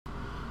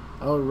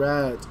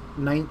Alright,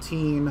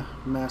 19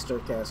 master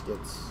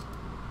caskets.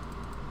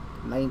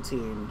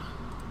 19.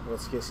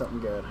 Let's get something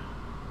good.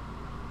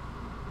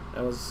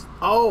 That was...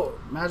 Oh!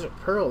 Magic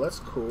Pearl, that's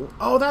cool.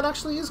 Oh, that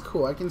actually is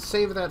cool. I can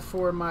save that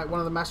for my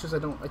one of the masters I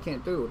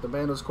can't do. The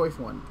Bandos Coif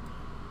one.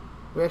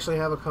 We actually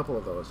have a couple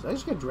of those. Did I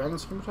just get Dragon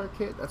Scimitar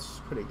kit?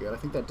 That's pretty good. I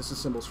think that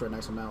disassembles for a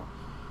nice amount.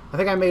 I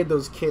think I made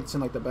those kits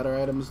in like the better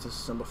items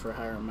disassemble for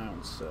higher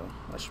amounts, so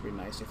that should be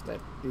nice if that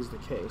is the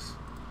case.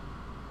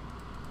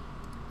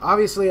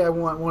 Obviously, I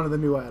want one of the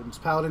new items.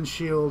 Paladin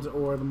Shield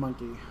or the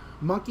Monkey.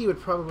 Monkey would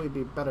probably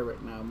be better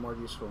right now, more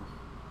useful.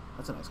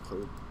 That's a nice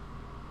clue.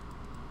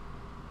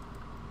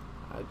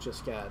 I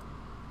just got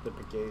the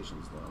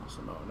Pagations though,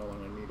 so no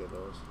longer needed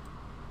those.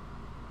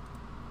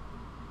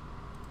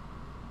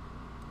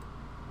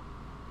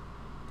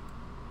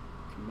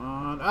 Come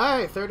on.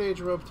 Alright, Third Age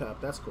Rope Top.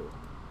 That's cool.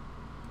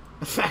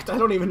 In fact, I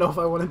don't even know if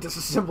I want to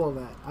disassemble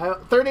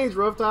that. Third Age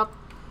Rope Top,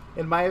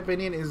 in my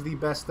opinion, is the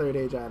best Third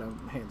Age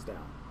item, hands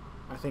down.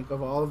 I think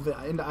of all of the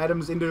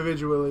items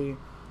individually,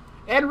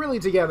 and really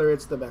together,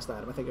 it's the best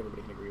item. I think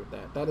everybody can agree with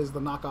that. That is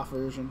the knockoff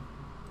version,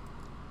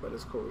 but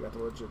it's cool. We got the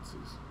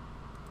Legitsus.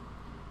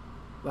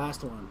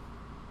 Last one.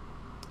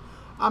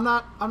 I'm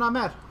not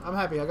mad. I'm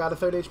happy. I got a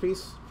Third Age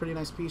piece. Pretty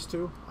nice piece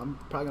too. I'm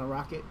probably gonna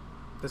rock it.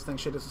 This thing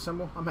should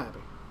disassemble. I'm happy.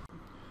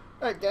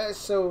 Alright guys,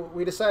 so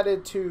we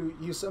decided to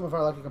use some of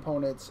our lucky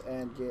components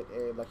and get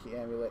a lucky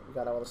amulet. We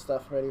got all the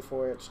stuff ready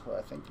for it, so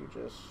I think you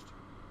just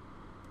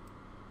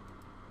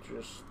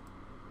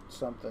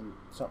something.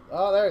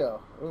 Oh, there you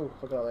go. Ooh,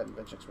 look at all that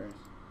invention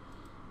experience.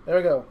 There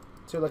we go.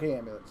 2 lucky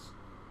amulets.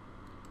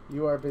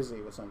 You are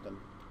busy with something.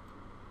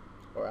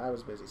 Or I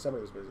was busy.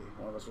 Somebody was busy.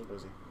 One of us was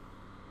busy.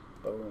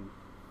 Boom.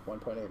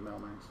 1.8 mil,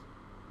 nice.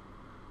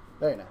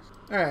 Very nice.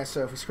 Alright,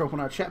 so if we scroll up on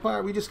our chat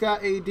bar, we just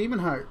got a Demon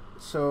Heart.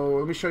 So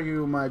let me show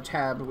you my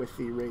tab with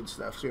the raid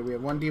stuff. So we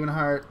have 1 Demon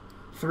Heart,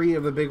 3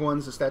 of the big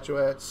ones, the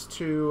statuettes,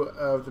 2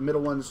 of the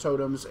middle ones,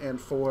 totems, and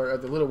 4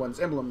 of the little ones,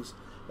 emblems.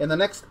 In the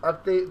next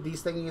update,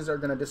 these thingies are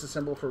going to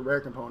disassemble for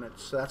rare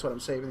components. So that's what I'm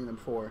saving them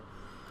for.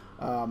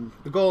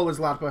 The goal is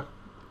Latpa,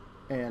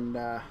 and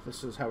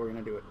this is how we're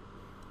going to do it.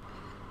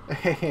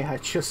 Hey, I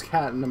just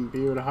got an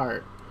imbued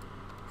heart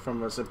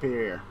from a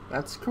superior.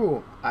 That's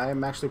cool.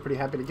 I'm actually pretty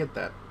happy to get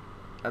that.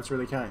 That's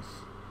really nice.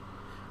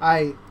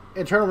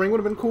 Eternal Ring would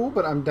have been cool,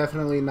 but I'm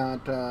definitely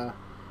not.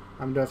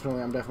 I'm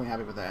definitely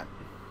happy with that.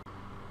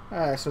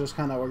 Alright, so just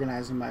kind of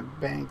organizing my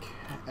bank,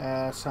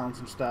 selling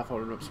some stuff,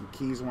 holding up some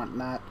keys and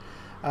whatnot.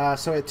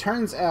 So it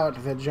turns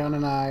out that John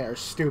and I are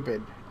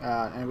stupid,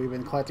 and we've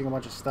been collecting a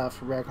bunch of stuff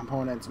for rare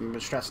components, and we've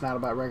been stressing out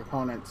about rare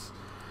components.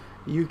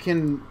 You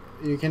can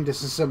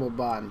disassemble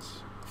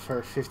bonds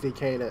for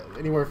 50k to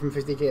anywhere from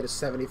 50k to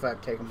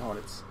 75k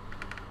components.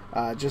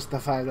 Just the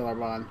 $5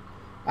 bond.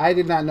 I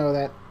did not know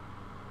that,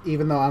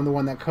 even though I'm the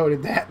one that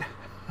coded that.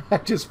 I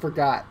just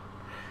forgot.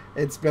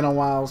 It's been a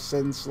while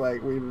since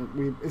like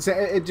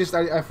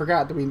I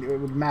forgot that it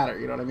would matter.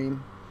 You know what I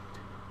mean?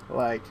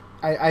 Like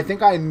I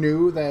think I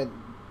knew that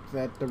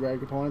the rare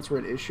components were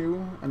an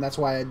issue, and that's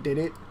why I did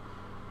it.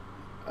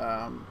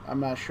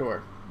 I'm not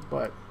sure,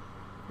 but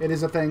it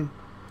is a thing.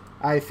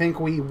 I think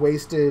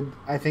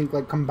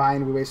like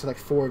combined we wasted like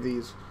 4 of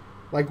these.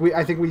 Like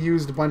I think we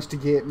used a bunch to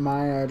get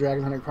my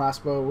Dragon Hunter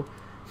crossbow.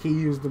 He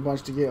used a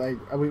bunch to get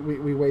like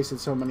we wasted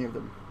so many of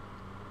them.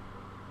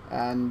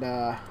 And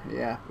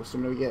yeah, so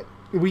we get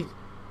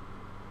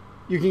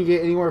you can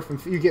get anywhere from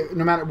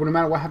no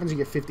matter what happens, you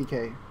get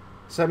 50k.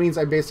 So that means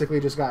I basically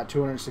just got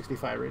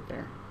 265 right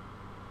there.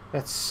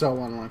 That's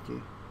so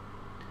unlucky.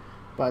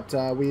 But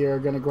we are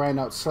going to grind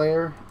out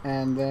Slayer,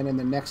 and then in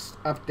the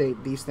next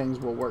update, these things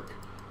will work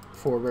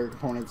for rare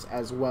components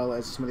as well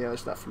as some of the other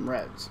stuff from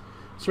Revs.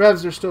 So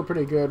Revs are still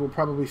pretty good. We'll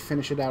probably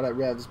finish it out at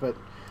Revs, but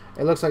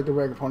it looks like the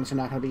rare components are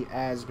not going to be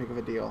as big of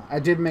a deal. I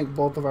did make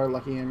both of our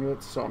lucky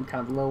amulets, so I'm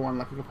kind of low on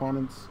lucky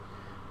components,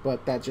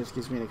 but that just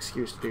gives me an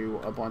excuse to do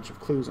a bunch of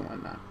clues and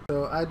whatnot.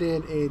 So I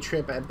did a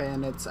trip at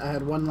Bandits. I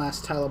had one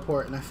last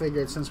teleport, and I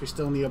figured since we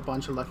still need a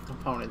bunch of lucky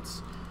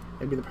components,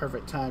 it'd be the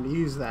perfect time to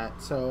use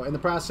that. So in the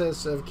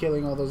process of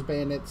killing all those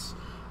bandits,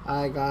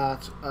 I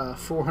got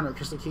 400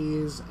 crystal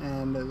keys,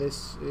 and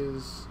this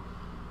is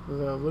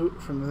the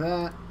loot from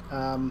that.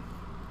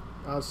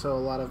 Also a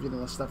lot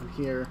of stuff in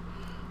here.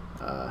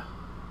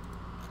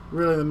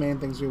 Really the main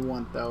things we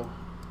want though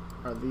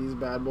are these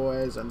bad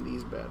boys and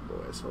these bad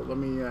boys. So let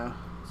me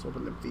let's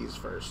open up these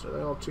first. Are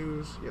they all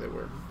 2s? Yeah, they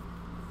were.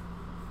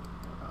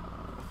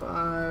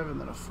 5 and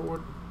then a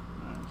 4.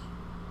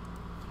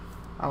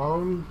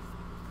 Nice.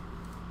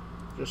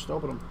 Just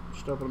open them.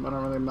 Just open them.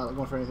 I'm not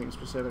going for anything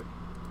specific.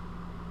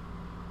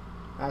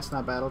 That's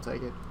not bad. I'll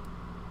take it.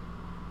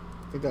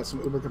 I think that's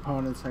some Uber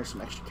components. There's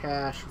some extra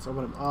cash. Let's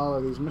open up all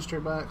of these mystery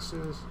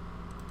boxes.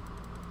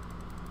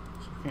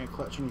 So we can't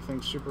clutch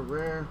anything super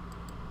rare.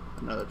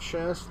 Another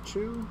chest,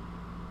 2.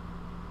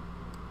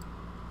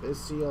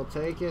 This I'll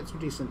take it. Some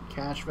decent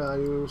cash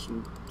value.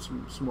 Some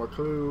more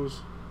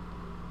clues.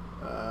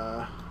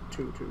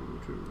 2.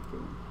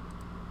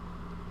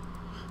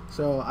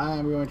 So I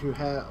am going to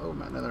have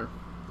another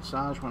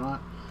massage. Why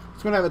not?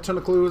 It's gonna have a ton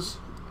of clues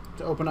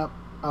to open up.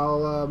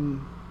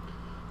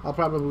 I'll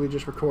probably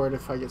just record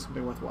if I get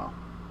something worthwhile.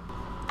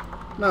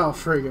 No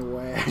friggin'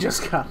 way! I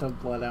just got the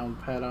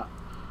Bloodhound pet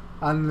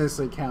on this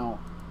account.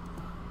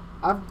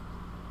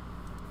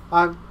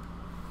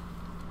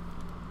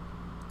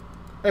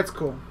 It's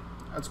cool.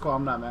 That's cool.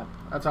 I'm not mad.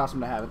 That's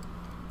awesome to have it.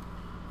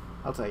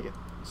 I'll take it.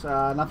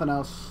 So nothing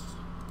else.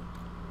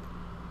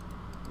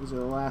 These are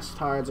the last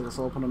cards. I guess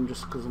I'll open them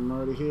just because I'm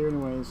already here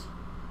anyways.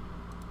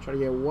 Try to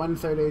get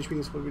 1/3 HP.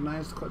 This would be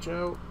nice to clutch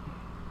out.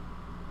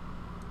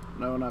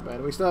 No, not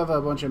bad. We still have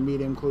a bunch of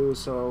medium clues,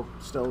 so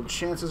still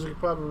chances we could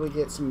probably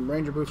get some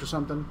Ranger boots or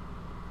something.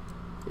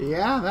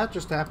 Yeah, that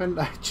just happened.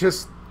 I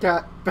just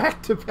got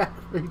back-to-back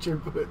Ranger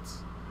boots.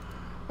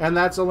 And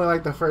that's only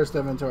like the first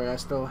inventory. I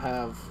still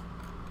have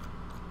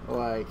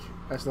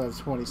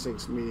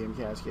 26 medium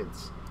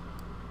caskets.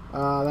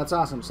 That's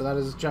awesome. So that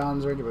is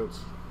John's Ranger boots.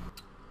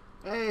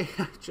 Hey,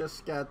 I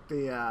just got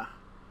the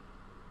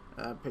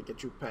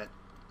Pikachu pet.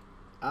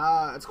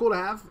 It's cool to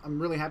have.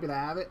 I'm really happy to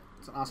have it.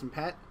 It's an awesome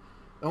pet.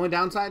 The only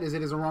downside is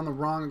it is on the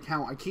wrong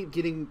account. I keep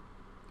getting...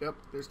 Yep,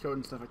 there's code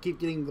and stuff. I keep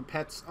getting the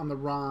pets on the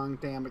wrong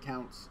damn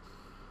accounts.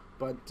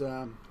 But,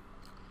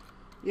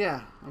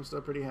 yeah, I'm still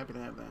pretty happy to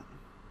have that.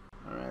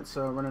 Alright,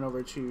 so running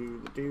over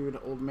to the dude,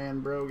 old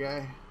man bro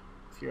guy.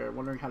 If you're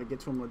wondering how to get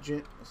to him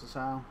legit, this is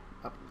how.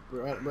 Up,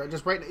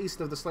 just right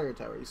east of the Slayer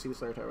Tower. You see the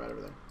Slayer Tower right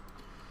over there.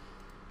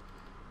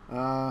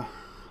 I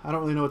don't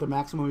really know what the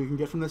maximum you can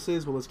get from this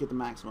is, but let's get the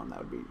maximum. That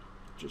would be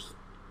just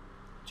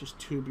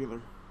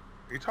tubular.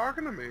 Are you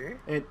talking to me?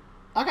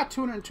 I got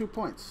 202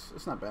 points.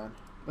 It's not bad.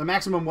 The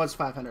maximum was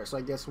 500, so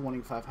I guess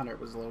wanting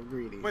 500 was a little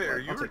greedy. Wait, are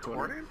you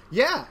recording?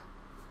 Yeah.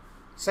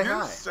 Say hi. You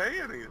didn't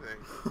say anything.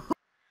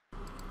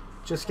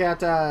 Just got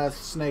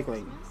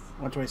Snakeling,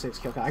 126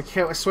 kill count.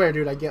 I swear,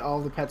 dude, I get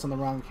all the pets on the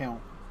wrong account.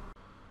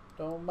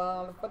 Don't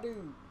mind if I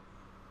do.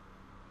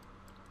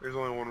 There's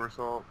only one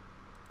result.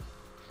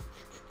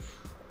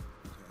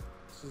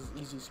 This is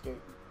easy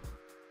escape.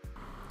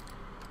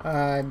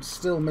 I'm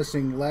still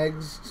missing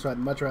legs, so I'd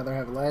much rather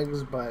have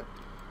legs, but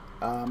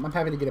I'm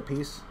happy to get a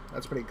piece.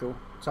 That's pretty cool.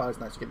 It's always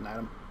nice to get an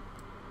item.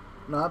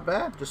 Not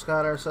bad. Just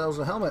got ourselves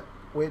a helmet,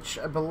 which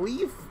I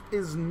believe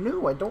is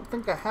new. I don't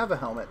think I have a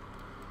helmet.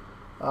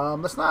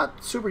 That's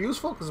not super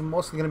useful because I'm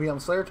mostly going to be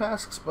on Slayer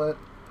tasks, but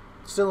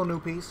still a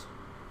new piece.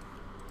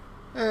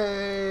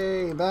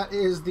 Hey, that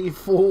is the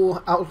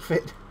full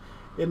outfit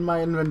in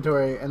my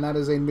inventory, and that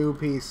is a new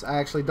piece. I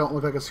actually don't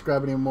look like a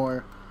scrub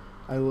anymore.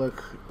 I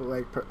look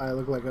like a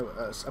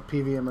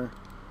PVMer,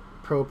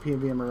 pro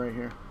PVMer right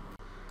here.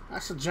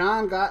 So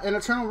John got an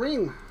Eternal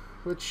Ring,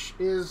 which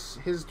is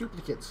his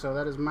duplicate. So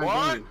that is my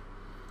gain.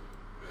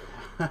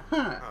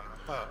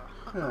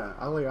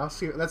 I'll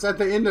see. That's at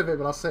the end of it,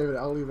 but I'll save it.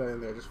 I'll leave that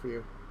in there just for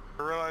you.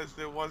 I realized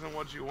it wasn't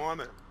what you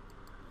wanted.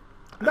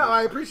 No,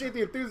 I appreciate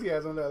the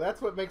enthusiasm though.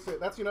 That's what makes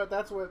it. That's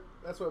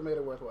what made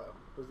it worthwhile.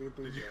 Was the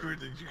enthusiasm.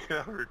 Did you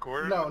get on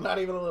record? No, not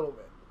even a little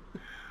bit.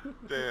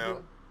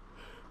 Damn.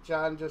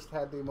 John just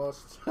had the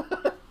most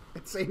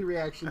insane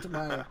reaction to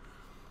my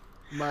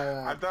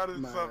I thought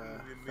it was something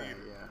you needed.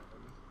 Yeah.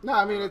 No,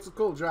 I mean it's a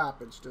cool drop.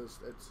 It's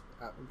just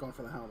I'm going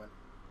for the helmet.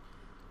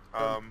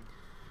 All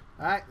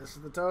right, this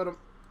is the totem.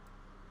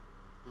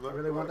 I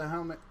really want the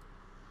helmet.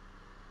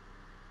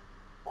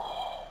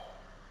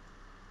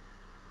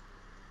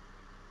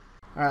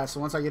 Alright, so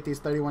once I get these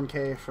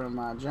 31k from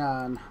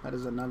John, that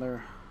is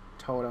another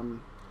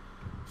totem.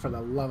 For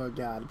the love of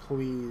God,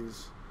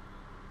 please.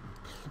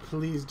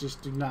 Please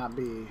just do not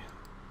be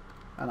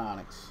an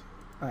Onyx.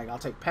 Like, I'll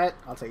take Pet,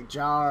 I'll take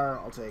Jar,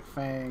 I'll take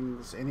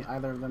Fangs,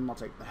 either of them. I'll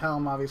take the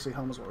Helm. Obviously,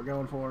 Helm is what we're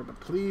going for. But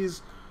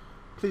please,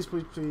 please,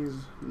 please, please,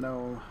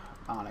 no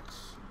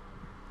Onyx.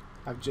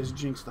 I've just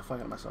jinxed the fuck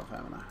out of myself,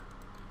 haven't I?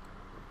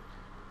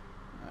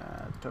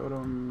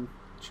 Totem,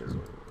 Chisel.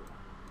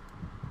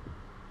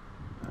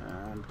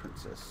 And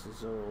Princess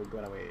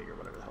Zolgwedaway, or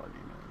whatever the hell her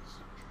name is.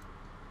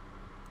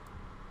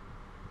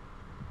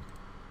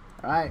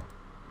 Alright.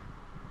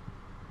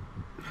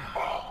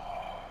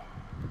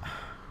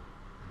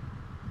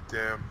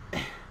 Damn.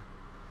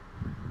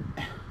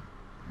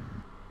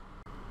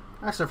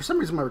 Actually, for some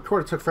reason my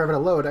recorder took forever to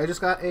load. I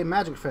just got a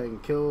Magic Fang,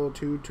 kill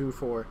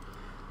 224.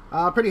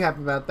 Pretty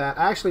happy about that.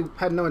 I actually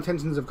had no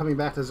intentions of coming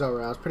back to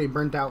Zora. I was pretty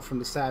burnt out from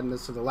the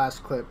sadness of the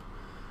last clip.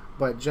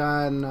 But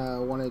John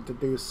wanted to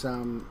do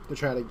some, to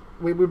try to,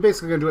 we were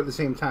basically going to do it at the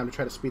same time to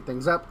try to speed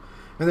things up.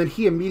 And then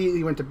he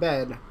immediately went to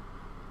bed.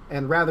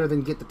 And rather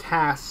than get the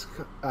task,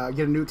 get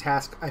a new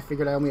task, I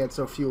figured I only had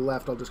so few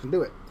left, I'll just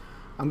do it.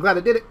 I'm glad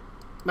I did it.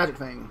 Magic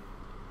Fang.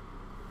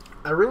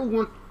 I really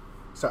want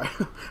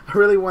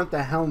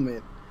the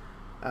helmet.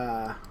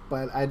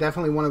 But I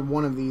definitely wanted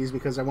one of these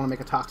because I want to make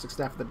a Toxic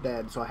Staff of the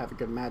Dead, so I have a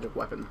good magic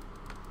weapon.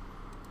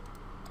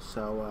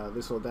 So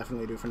this will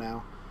definitely do for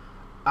now.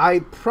 I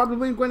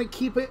probably am going to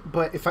keep it,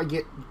 but if I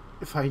get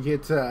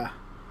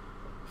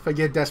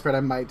desperate, I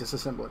might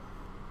disassemble it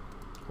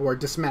or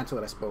dismantle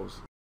it, I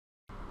suppose.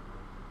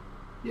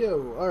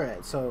 Yo, all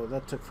right. So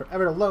that took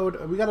forever to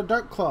load. We got a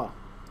Dark Claw,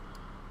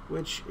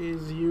 which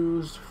is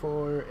used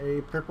for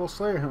a purple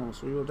Slayer helmet.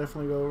 So we will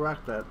definitely go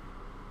rock that.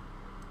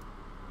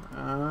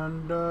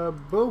 And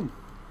boom.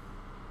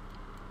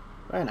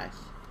 Very nice.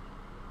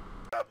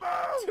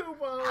 2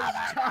 bows.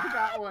 John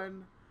got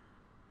one.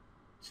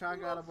 Sean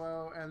got a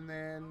bow, and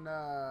then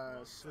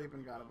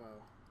Sleeping got a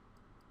bow.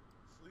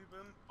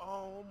 Sleeping?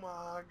 Oh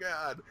my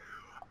god.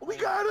 We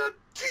got a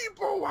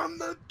T-bow on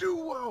the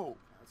duo!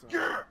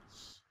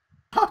 Yes!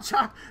 Oh,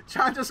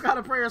 John just got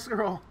a prayer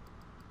scroll.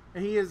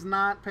 And he is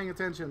not paying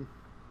attention.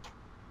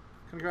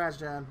 Congrats,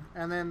 John.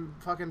 And then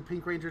fucking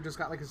Pink Ranger just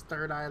got like his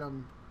 3rd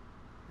item.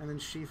 And then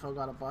Shifo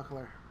got a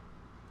buckler.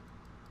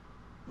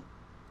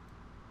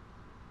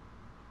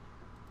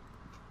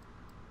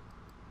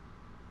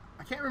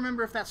 I can't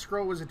remember if that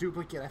scroll was a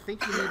duplicate. I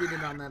think you needed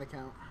it on that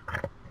account.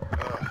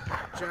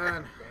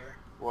 John.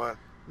 What?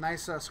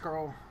 Nice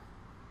scroll.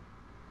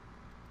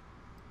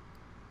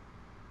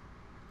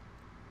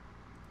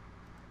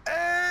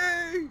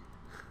 Hey!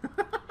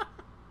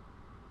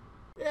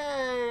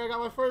 Yay! I got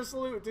my first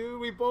loot, dude.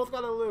 We both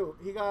got a loot.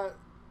 He got...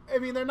 I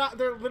mean, they're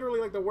literally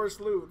like the worst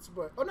loots,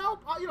 but... Oh, no!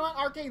 You know what?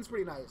 Arcane's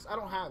pretty nice. I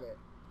don't have it.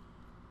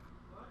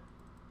 What?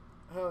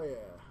 Hell yeah.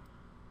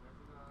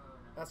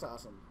 That's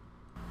awesome.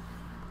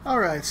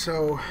 Alright,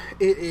 so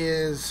it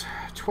is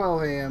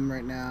 12 a.m.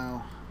 right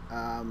now.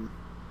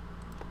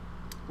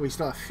 We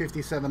still have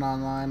 57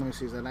 online. Let me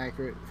see, is that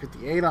accurate?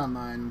 58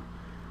 online.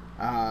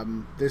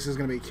 This is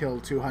going to be kill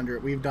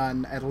 200. We've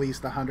done at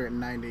least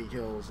 190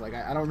 kills. Like,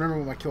 I don't remember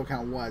what my kill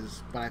count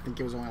was, but I think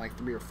it was only like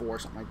 3 or 4,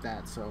 something like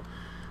that. So,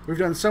 we've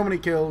done so many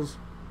kills.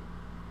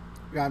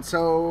 We got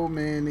so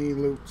many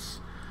loots.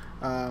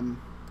 I'm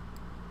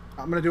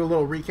going to do a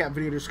little recap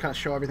video just to kind of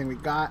show everything we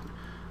got.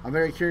 I'm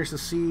very curious to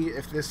see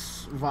if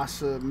this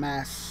Vasa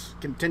mass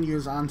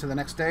continues on to the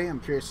next day.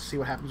 I'm curious to see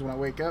what happens when I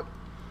wake up.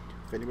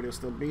 If anybody will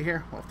still be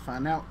here, we'll have to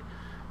find out.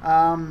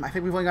 I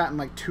think we've only gotten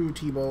like 2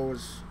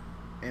 T-bows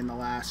in the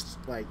last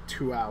like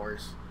 2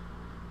 hours.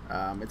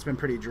 It's been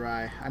pretty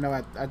dry. I know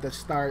at the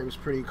start it was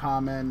pretty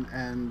common,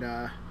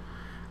 and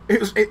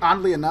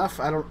oddly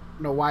enough, I don't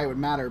know why it would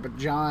matter, but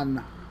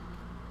John,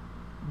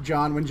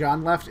 when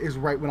John left, is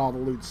right when all the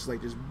loots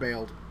like just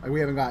bailed. Like, we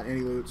haven't got any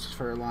loots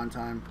for a long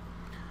time.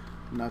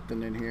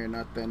 Nothing in here,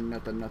 nothing.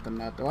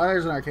 Oh,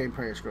 there's an Arcane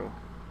Prayer Scroll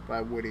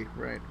by Woody.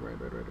 Right.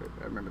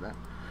 I remember that.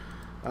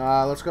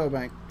 Let's go,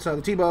 Bank. So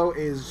the T-bow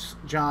is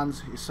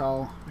John's. You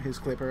saw his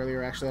clip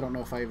earlier. Actually, I don't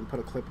know if I even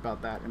put a clip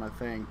about that in my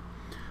thing.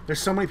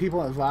 There's so many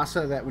people at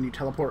Vasa that when you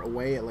teleport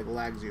away, it like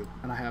lags you,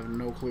 and I have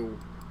no clue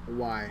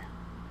why.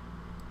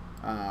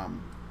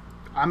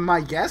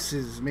 My guess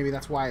is maybe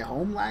that's why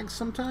home lags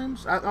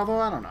sometimes. Although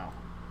I don't know,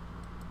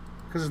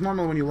 because it's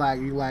normally when you lag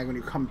when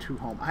you come to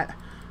home.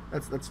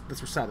 That's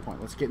beside the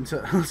point. Let's get into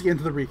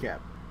the recap.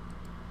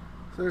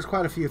 So there's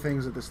quite a few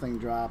things that this thing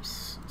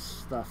drops.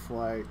 Stuff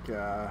like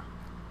Grimy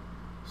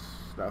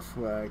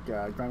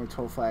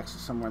Toflax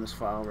is somewhere in this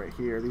file right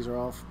here. These are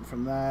all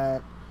from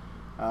that.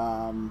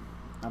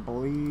 I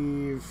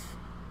believe.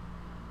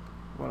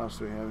 What else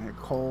do we have in here?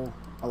 Coal.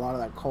 A lot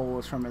of that coal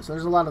is from it. So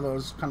there's a lot of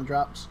those kind of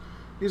drops.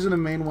 These are the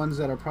main ones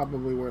that are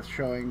probably worth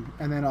showing.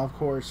 And then, of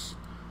course,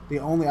 the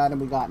only item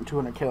we got in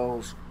 200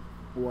 kills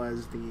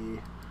was the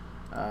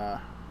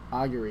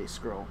Augury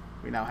scroll.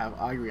 We now have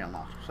Augury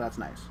unlocked, so that's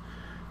nice.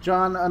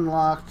 John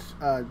unlocked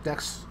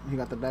Dex. He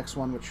got the Dex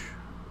one, which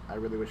I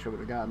really wish I would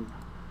have gotten.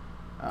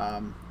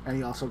 And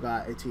he also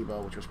got a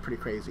T-bow, which was pretty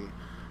crazy.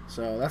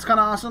 So that's kind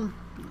of awesome.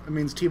 It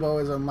means T-bow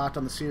is unlocked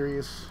on the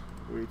series.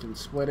 We can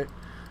split it.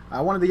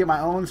 I wanted to get my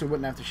own so we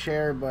wouldn't have to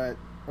share, but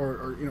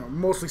or you know,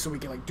 mostly so we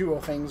can like duo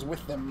things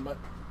with them. But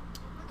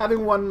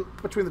having one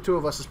between the two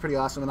of us is pretty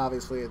awesome, and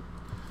obviously it,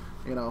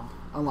 you know,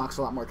 unlocks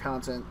a lot more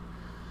content.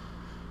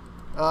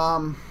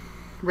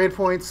 Raid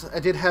points. I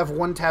did have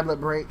 1 tablet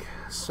break,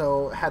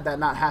 so had that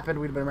not happened,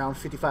 we'd have been around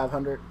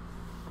 5,500.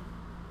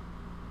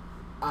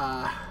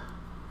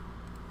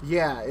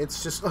 Yeah,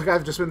 it's just like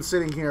I've just been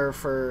sitting here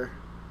for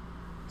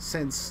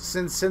since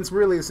 10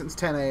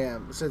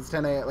 a.m. Since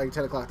 10 a.m. like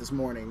 10 o'clock this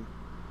morning.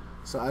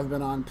 So I've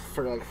been on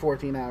for like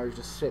 14 hours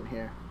just sitting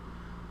here.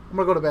 I'm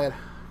gonna go to bed.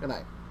 Good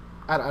night.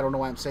 I don't know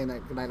why I'm saying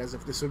that good night as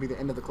if this would be the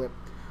end of the clip.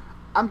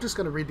 I'm just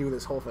gonna redo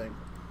this whole thing.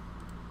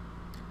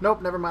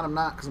 Nope, never mind. I'm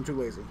not, because I'm too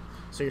lazy.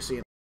 So you're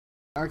seeing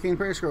Arcane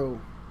Prayer Scroll.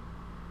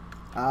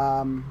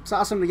 It's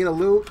awesome to get a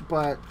loot,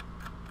 but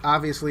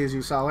obviously, as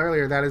you saw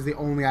earlier, that is the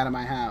only item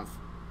I have.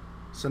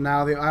 So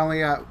now I only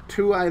got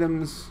 2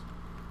 items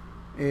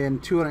in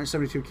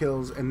 272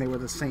 kills, and they were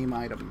the same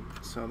item.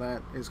 So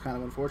that is kind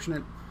of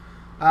unfortunate.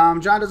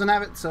 John doesn't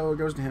have it, so it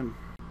goes to him.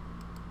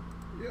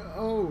 Yeah,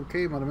 oh,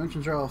 okay, my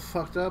dimensions are all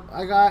fucked up.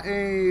 I got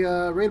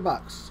a raid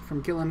box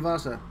from Killing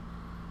Vasa.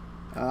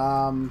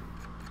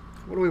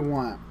 What do we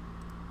want?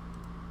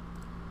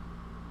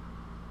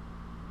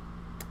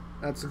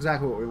 That's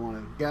exactly what we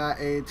wanted.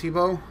 Got a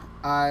T-bow.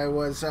 I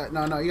was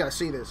no, you gotta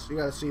see this. You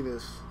gotta see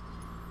this.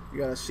 You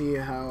gotta see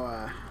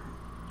how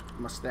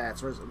my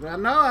stats. Where's it?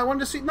 No, I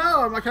wanted to see.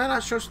 No, can I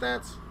not show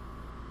stats?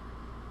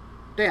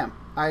 Damn,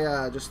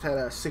 I just had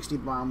a 60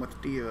 bomb with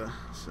Diva,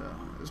 so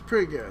it was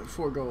pretty good.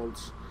 4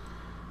 golds.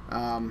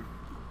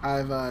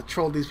 I've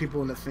trolled these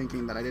people into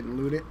thinking that I didn't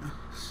loot it,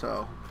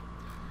 so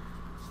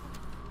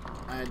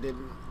I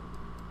didn't.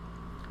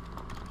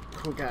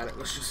 Who got it?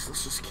 Let's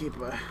just keep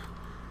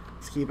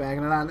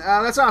egging it on.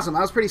 That's awesome.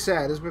 I was pretty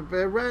sad. It's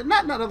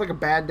not like a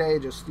bad day,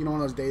 just one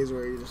of those days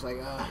where you're just like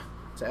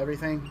to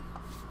everything.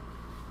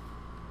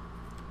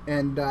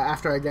 And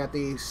after I got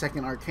the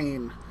second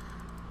arcane,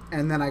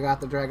 and then I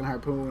got the dragon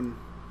harpoon,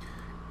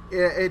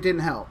 it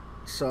didn't help.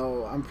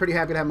 So I'm pretty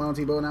happy to have my own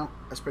T-bow now.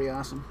 That's pretty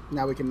awesome.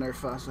 Now we can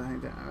nerf us.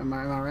 Am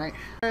I right?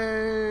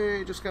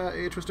 Hey, just got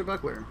a twisted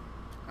buckler.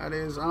 That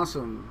is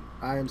awesome.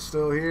 I am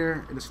still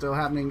here. It is still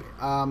happening.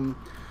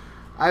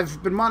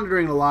 I've been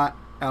monitoring a lot,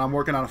 and I'm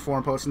working on a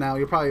forum post now.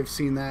 You'll probably have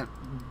seen that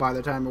by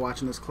the time you're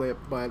watching this clip,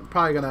 but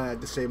probably gonna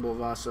disable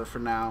Vasa for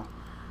now.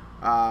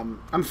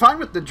 I'm fine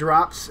with the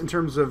drops in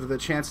terms of the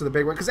chance of the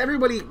big one, because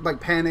everybody like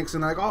panics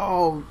and like,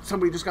 oh,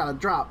 somebody just got a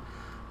drop.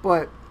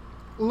 But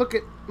look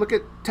at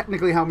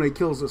technically how many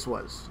kills this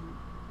was.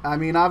 I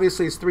mean,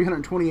 obviously it's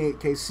 328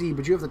 KC,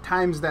 but you have to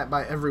times that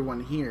by everyone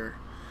here.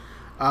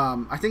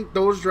 I think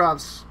those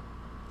drops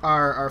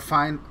are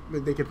fine.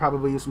 They could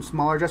probably use some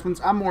smaller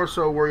adjustments. I'm more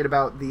so worried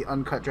about the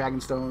uncut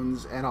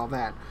dragonstones and all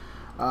that.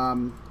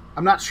 I'm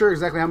not sure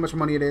exactly how much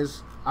money it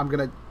is. I'm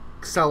gonna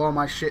sell all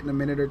my shit in a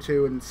minute or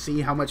two and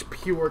see how much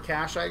pure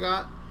cash I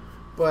got.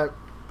 But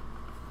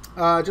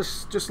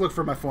just look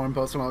for my forum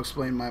post and I'll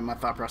explain my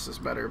thought process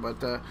better.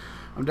 But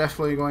I'm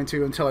definitely going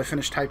to, until I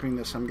finish typing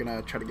this, I'm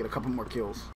gonna try to get a couple more kills.